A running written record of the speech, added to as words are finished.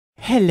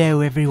Hello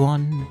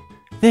everyone,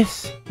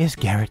 this is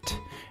Garrett,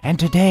 and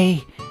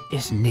today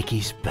is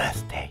Nicki's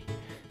birthday.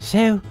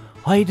 So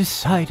I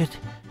decided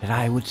that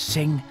I would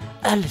sing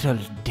a little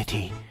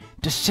ditty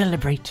to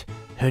celebrate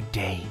her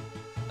day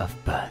of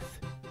birth.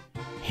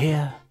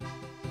 Here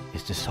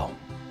is the song.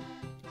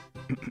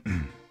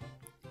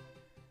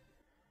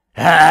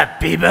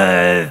 Happy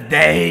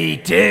birthday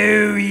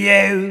to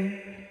you.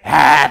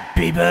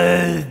 Happy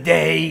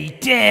birthday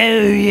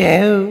to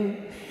you.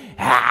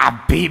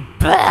 Happy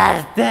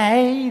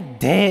birthday,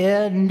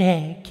 dear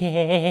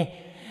Nicki.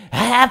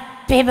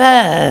 Happy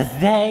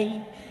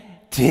birthday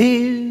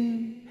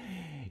to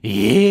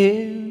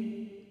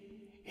you.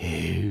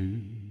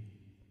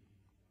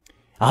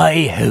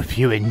 I hope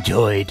you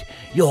enjoyed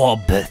your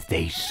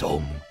birthday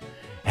song.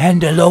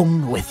 And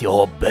along with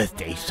your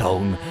birthday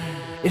song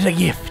is a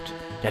gift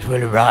that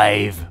will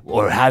arrive,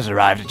 or has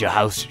arrived at your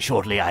house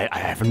shortly. I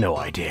have no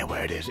idea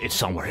where it is. It's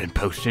somewhere in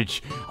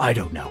postage. I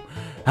don't know.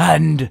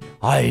 And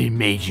I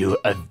made you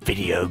a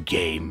video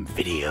game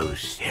video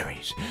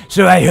series.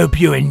 So I hope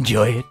you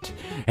enjoy it.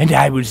 And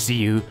I will see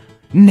you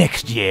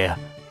next year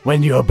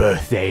when your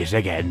birthday is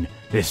again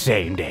the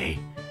same day.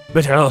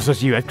 But I'll also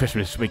see you at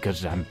Christmas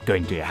because I'm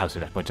going to your house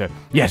at that point. So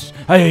yes,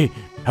 I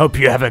hope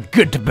you have a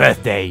good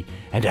birthday.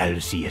 And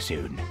I'll see you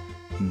soon.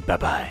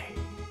 Bye-bye.